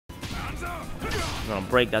I'm gonna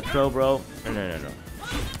break that throw, bro.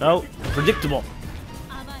 No, predictable.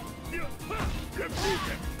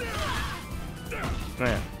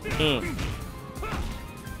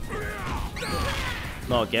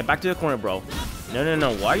 No, get back to the corner, bro.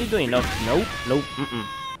 No. What are you doing? Nope.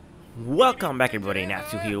 Welcome back, everybody.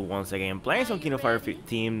 Natsu here once again, playing some KOF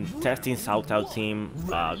 15, testing South team.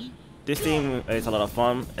 This team is a lot of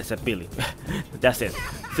fun, except Billy. That's it.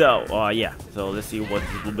 So, yeah. So let's see what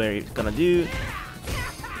Blueberry is gonna do.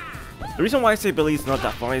 The reason why I say Billy is not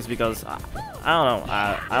that fun is because I don't know.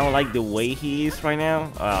 I don't like the way he is right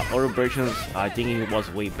now. Other versions, I think he was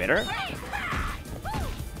way better.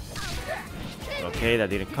 Okay, that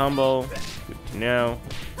didn't combo. Good to know.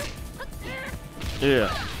 Yeah,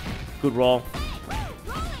 good roll.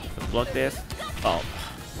 Let's block this. Oh,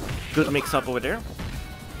 good mix up over there.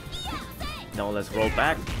 Now let's roll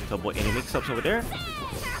back to avoid any mix ups over there.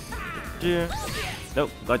 Yeah.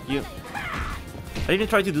 Nope, got you. I didn't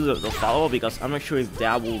try to do the follow up because I'm not sure if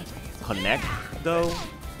that will connect though.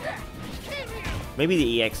 Maybe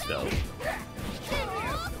the EX though.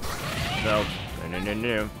 No.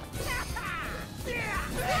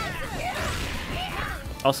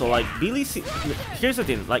 Also, like Billy, here's the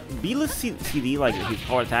thing. Like Billy's CD, like his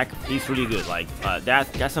power attack, is really good. Like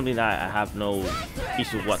that's something that I have no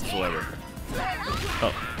issue whatsoever.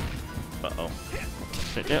 Oh.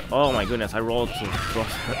 Oh my goodness! I rolled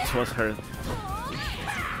towards her.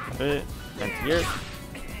 And here,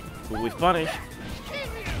 we punish.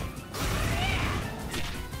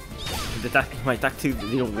 My tactic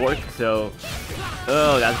didn't work, so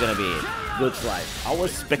that's gonna be it. Good try. I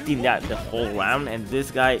was expecting that the whole round, and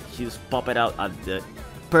this guy just popped it out at the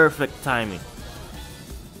perfect timing.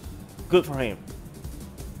 Good for him.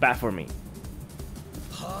 Bad for me.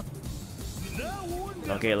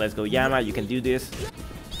 Okay, let's go, Yama. You can do this.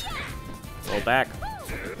 Go back.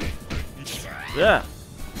 Yeah.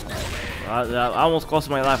 That almost cost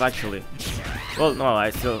my life, actually. Well, no,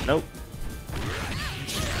 I still nope.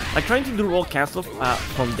 Like trying to do roll cancel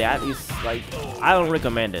from that is like I don't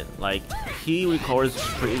recommend it. Like he recovers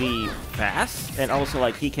pretty fast, and also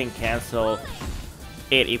like he can cancel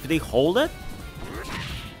it if they hold it.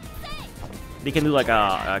 They can do like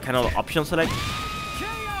a kind of option select.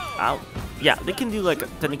 Yeah, they can do like a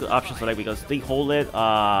technical option select because they hold it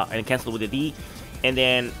and cancel with the D, and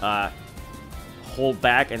then hold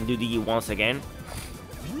back and do the E once again.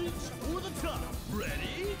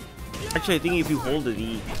 Actually, I think if you hold the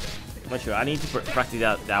D, I'm not sure. I need to practice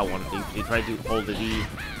that one. If you try to hold the D,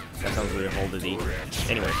 that sounds weird. Hold the D.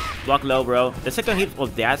 Anyway, block low, bro. The second hit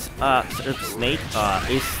of that snake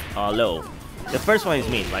is low. The first one is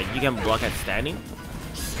mid. Like you can block at standing.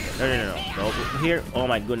 No. Here. Oh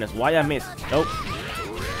my goodness. Why I missed? Nope.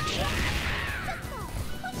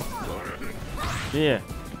 Yeah.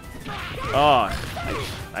 Oh,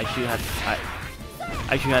 I should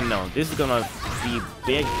have known. This is gonna be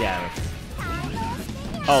big damage.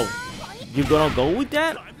 Oh, you're gonna go with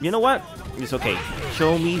that? You know what? It's okay.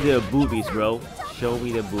 Show me the boobies, bro. Show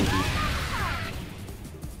me the boobies.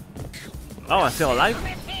 Oh, I'm still alive?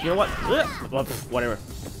 You know what? Whatever.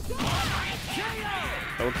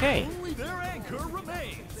 Okay.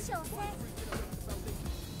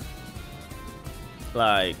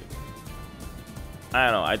 Like, I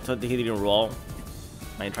don't know. I thought he didn't roll.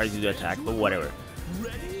 I tried to do the attack, but whatever.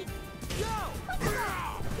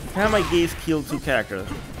 Can my Geese kill two characters?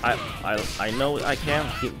 I know I can.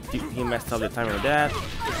 He messed up the timing of that.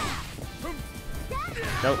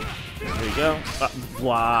 Nope. There you go.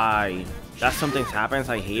 Why? That sometimes happens.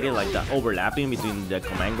 I hate it. Like the overlapping between the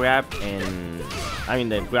command grab and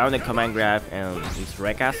the grounded command grab and this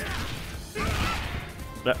Rekas.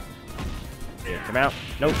 Yeah, come out.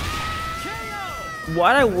 Nope.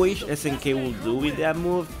 What I wish SNK will do with that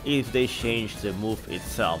move is they change the move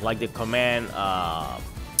itself, like the command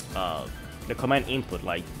input,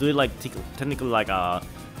 like do it like technically like a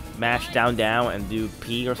mash down and do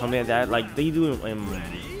P or something like that, like they do in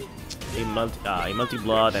multi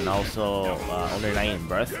blood and also under 9 in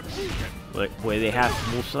birth, where they have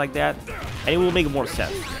moves like that, and it will make more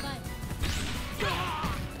sense.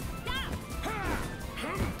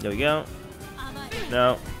 There we go.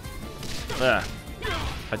 No.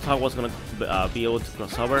 I thought I was gonna be able to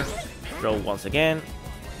cross over. Throw once again.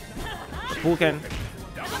 Repulcan.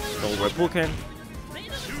 Throw Repulcan.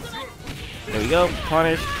 There we go.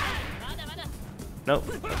 Punish. Nope.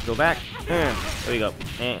 Let's go back. There we go.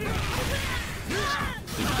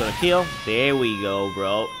 He's gonna kill. There we go,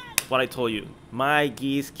 bro. What I told you. My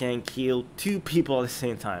Geese can kill 2 people at the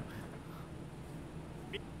same time.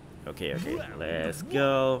 Okay. Let's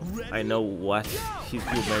go. I know what his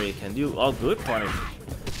Blueberry can do. Oh, good punish.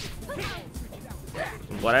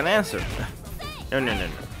 What an answer. No, no, no,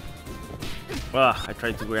 no. Ah, I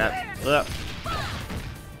tried to grab. There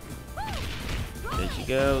she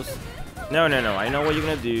goes. No, no, no. I know what you're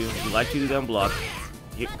gonna do. You like to do them block.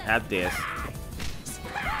 You have this.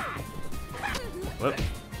 Whoop.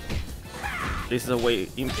 This is a way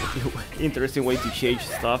interesting way to change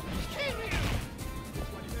stuff.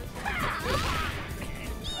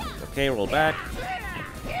 Okay, roll back.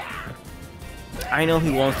 I know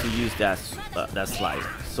he wants to use that slide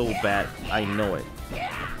so bad. I know it.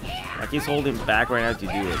 Like he's holding back right now to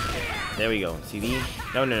do it. There we go. CD.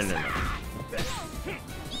 No, no, no, no, no.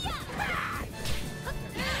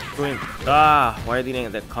 Ah, why didn't I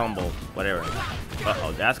get that combo? Whatever.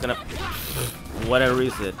 Uh-oh, that's gonna... What a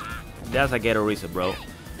reset. That's a get a reset, bro.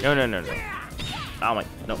 No, no, no, no. Oh my...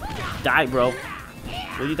 No. Die, bro.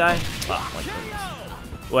 Will you die? Oh my goodness.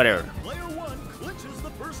 Whatever. Player one clinches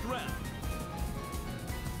the first round.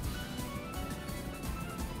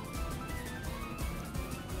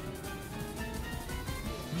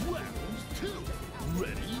 Round two.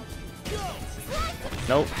 Ready? Go.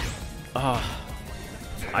 Nope. Ah.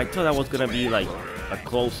 I thought that was gonna be like a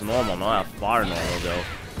close normal, not a far normal though.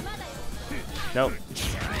 Nope.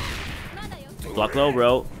 Block low,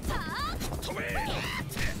 bro.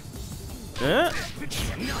 Huh?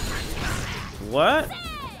 What?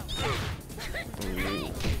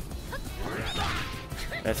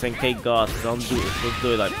 SNK gods, don't do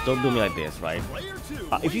it like, don't do me like this, right?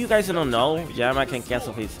 If you guys don't know, Yama can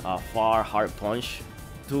cancel his far hard punch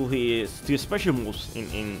to his special moves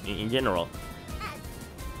in general.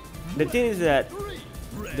 The thing is that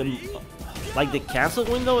the cancel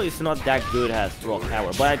window is not that good as raw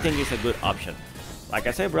power, but I think it's a good option. Like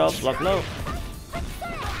I said, bro, block low.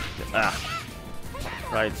 Ah,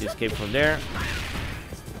 try to escape from there.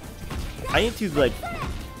 I need to like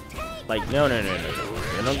no, no, no, no,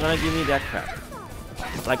 you're not gonna give me that crap.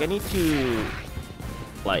 Like I need to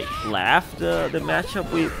like laugh the matchup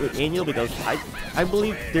with Angel, because I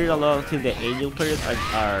believe there's a lot of things that Angel players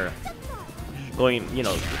are going, you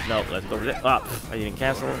know. No, let's go for that. Ah, I didn't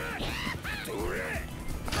cancel.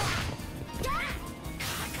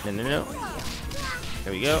 No, no, no.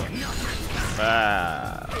 There we go.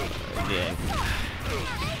 Ah, yeah.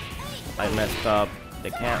 I messed up the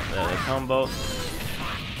combo.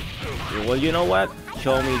 Well, you know what?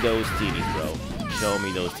 Show me those titties, bro. Show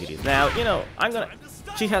me those titties. Now, you know, I'm gonna...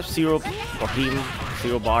 She has 0 for him,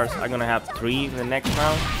 0 bars. I'm gonna have 3 in the next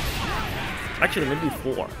round. Actually, maybe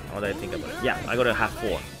 4. Now that I think about it. Yeah, I'm gonna have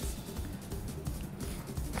 4.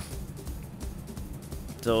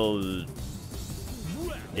 So...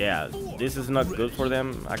 yeah, this is not good for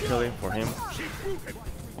them, actually, for him.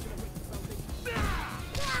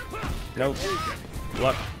 Nope.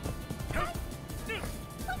 Block.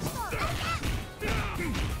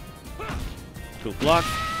 Two blocks.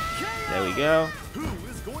 There we go. Who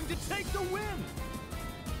is going to take the win?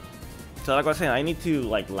 So like I was saying, I need to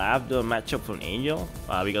like laugh the matchup from Angel,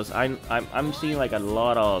 because I'm seeing like a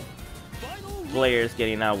lot of players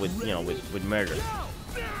getting out with, you know, with murder.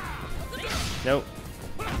 Nope.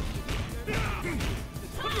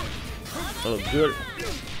 Oh, good.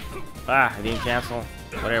 Ah, I didn't cancel.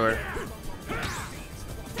 Whatever.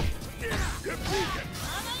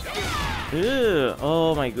 Ew,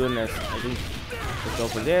 oh my goodness. I think let's go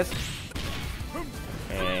for this.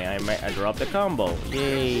 And I dropped the combo.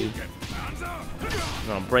 Yay. I'm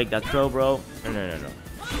gonna break that throw, bro. No, no, no, no.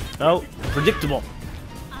 No, predictable.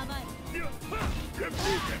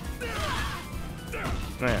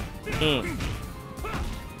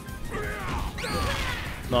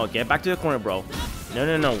 No, get back to the corner, bro. No,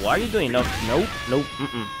 no, no. Why are you doing? No, nope, nope,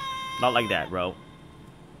 not like that, bro.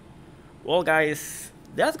 Well, guys,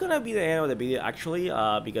 that's gonna be the end of the video, actually,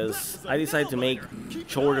 because I decided to make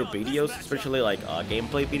shorter videos, especially like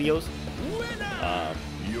gameplay videos.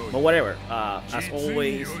 But whatever. As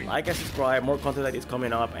always, like and subscribe. More content like this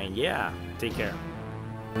coming up, and yeah, take care.